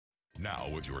Now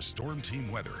with your Storm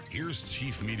Team weather, here's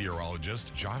Chief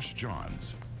Meteorologist Josh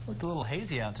Johns. Looked a little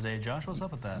hazy out today, Josh. What's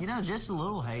up with that? You know, just a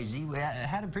little hazy. We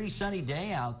had a pretty sunny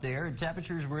day out there.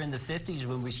 Temperatures were in the 50s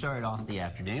when we started off the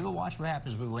afternoon. But watch what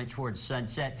happens when we went towards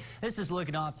sunset. This is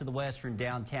looking off to the west from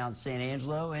downtown San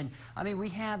Angelo. And, I mean, we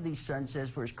have these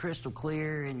sunsets where it's crystal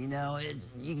clear. And, you know,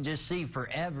 you can just see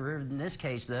forever. In this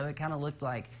case, though, it kind of looked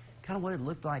like what it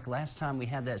looked like last time we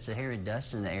had that Saharan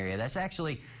dust in the area. That's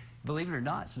actually, believe it or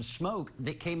not, some smoke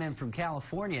that came in from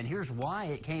California, and here's why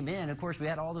it came in. Of course, we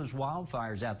had all those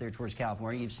wildfires out there towards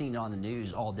California. You've seen it on the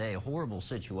news all day, a horrible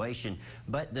situation.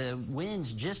 But the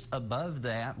winds just above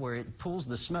that, where it pulls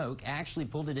the smoke, actually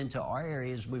pulled it into our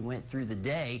area as we went through the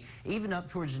day. Even up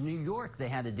towards New York, they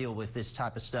had to deal with this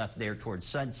type of stuff there towards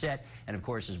sunset. And of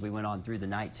course, as we went on through the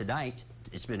night tonight,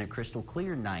 it's been a crystal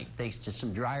clear night thanks to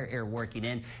some drier air working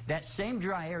in. That same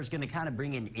dry air is going to kind of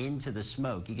bring it into the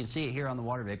smoke. You can see it here on the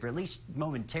water vapor, at least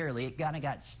momentarily. It kind of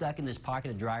got stuck in this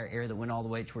pocket of drier air that went all the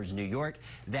way towards New York.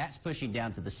 That's pushing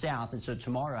down to the south, and so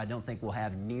tomorrow I don't think we'll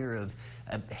have near of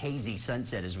a hazy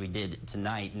sunset as we did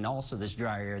tonight. And also this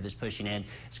drier air that's pushing in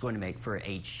is going to make for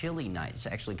a chilly night. It's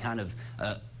actually kind of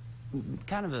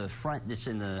a front that's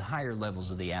in the higher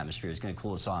levels of the atmosphere. It's going to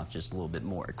cool us off just a little bit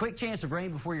more. A quick chance of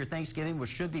rain before your Thanksgiving, which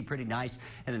should be pretty nice,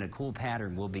 and then a cool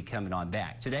pattern will be coming on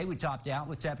back. Today we topped out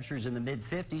with temperatures in the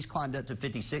mid-50s, climbed up to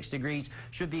 56 degrees,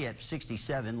 should be at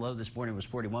 67. Low this morning was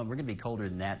 41. We're going to be colder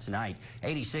than that tonight.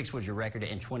 86 was your record,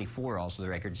 and 24 also the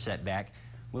record set back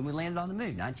when we landed on the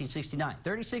moon, 1969.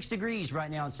 36 degrees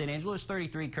right now in San Angelo. It's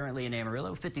 33 currently in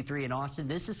Amarillo, 53 in Austin.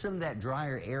 This is some of that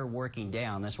drier air working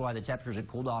down. That's why the temperatures have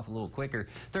cooled off a little quicker.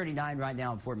 39 right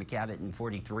now in Fort McCavitt and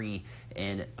 43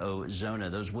 in Ozona.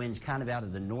 Those winds kind of out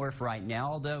of the north right now,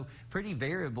 although pretty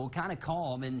variable, kind of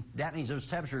calm, and that means those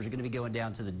temperatures are going to be going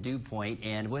down to the dew point.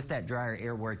 And with that drier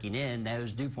air working in,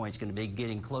 those dew points going to be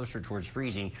getting closer towards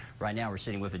freezing. Right now we're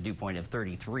sitting with a dew point of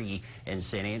 33 in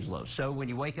San Angelo. So when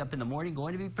you wake up in the morning,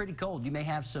 going to be pretty cold. You may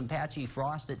have some patchy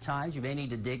frost at times. You may need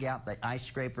to dig out the ice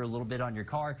scraper a little bit on your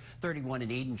car. 31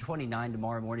 in Eden, 29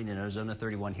 tomorrow morning in Ozona,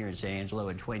 31 here in San Angelo,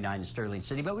 and 29 in Sterling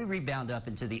City. But we rebound up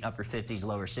into the upper 50s,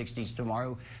 lower 60s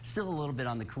tomorrow. Still a little bit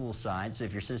on the cool side, so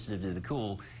if you're sensitive to the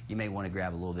cool, you may want to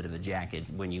grab a little bit of a jacket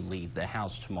when you leave the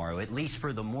house tomorrow, at least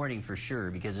for the morning for sure,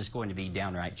 because it's going to be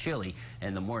downright chilly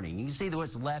in the morning. You can see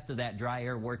what's left of that dry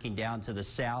air working down to the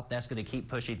south. That's going to keep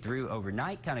pushing through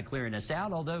overnight, kind of clearing us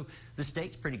out, although the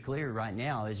state's pretty clear right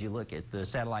now as you look at the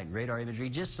satellite and radar imagery.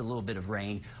 Just a little bit of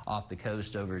rain off the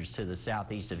coast over to the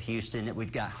southeast of Houston.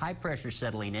 We've got high pressure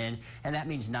settling in, and that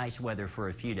means nice weather for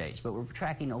a few days. But we're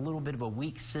tracking a little bit of a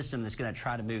weak system that's going to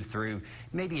try to move through,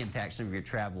 maybe impact some of your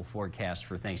travel forecasts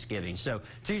for Thanksgiving. So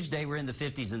Tuesday, we're in the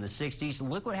 50s and the 60s.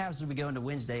 Look what happens as we go into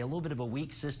Wednesday. A little bit of a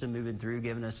weak system moving through,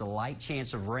 giving us a light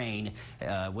chance of rain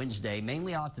Wednesday,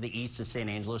 mainly off to the east of San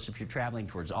Angelo. So if you're traveling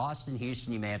towards Austin,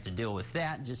 Houston, you may have to deal with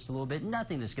that just a little bit.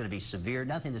 Nothing that's going to be severe,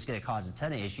 nothing that's going to cause a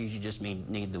ton of issues. You just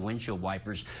need the windshield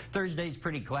wipers. Thursday's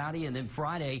pretty cloudy, and then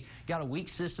Friday got a weak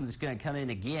system that's going to come in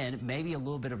again. Maybe a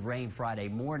little bit of rain Friday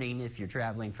morning if you're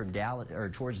traveling from Dallas or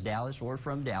towards Dallas, or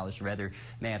from Dallas rather.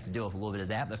 May have to deal with a little bit of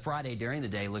that. But Friday during the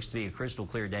day looks to be a crystal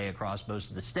clear day across most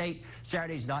of the state.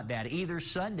 Saturday's not bad either.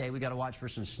 Sunday we got to watch for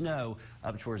some snow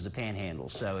up towards the Panhandle.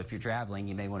 So if you're traveling,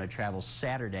 you may want to travel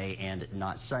Saturday and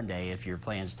not Sunday if your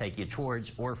plans take you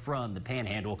towards or from the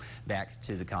Panhandle back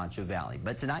to the Concho Valley.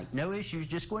 But tonight, no issues,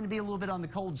 just going to be a little bit on the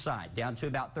cold side, down to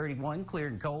about 31, clear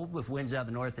and cold, with winds out of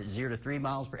the north at 0 to 3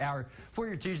 miles per hour. For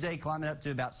your Tuesday, climbing up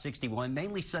to about 61,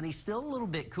 mainly sunny, still a little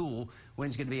bit cool.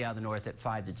 Wind's going to be out of the north at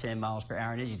 5 to 10 miles per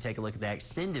hour. And as you take a look at that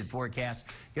extended forecast,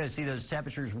 you're going to see those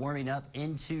temperatures warming up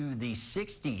into the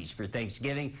 60s for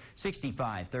Thanksgiving.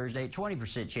 65 Thursday,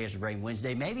 20% chance of rain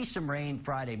Wednesday, maybe some rain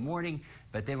Friday morning.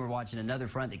 But then we're watching another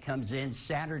front that comes in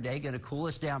Saturday, going to cool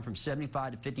us down from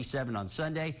 75 to 57 on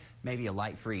Sunday, maybe a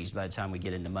light freeze by the time we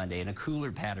get into Monday, and a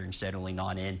cooler pattern settling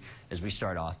on in as we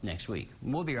start off next week.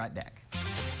 We'll be right back.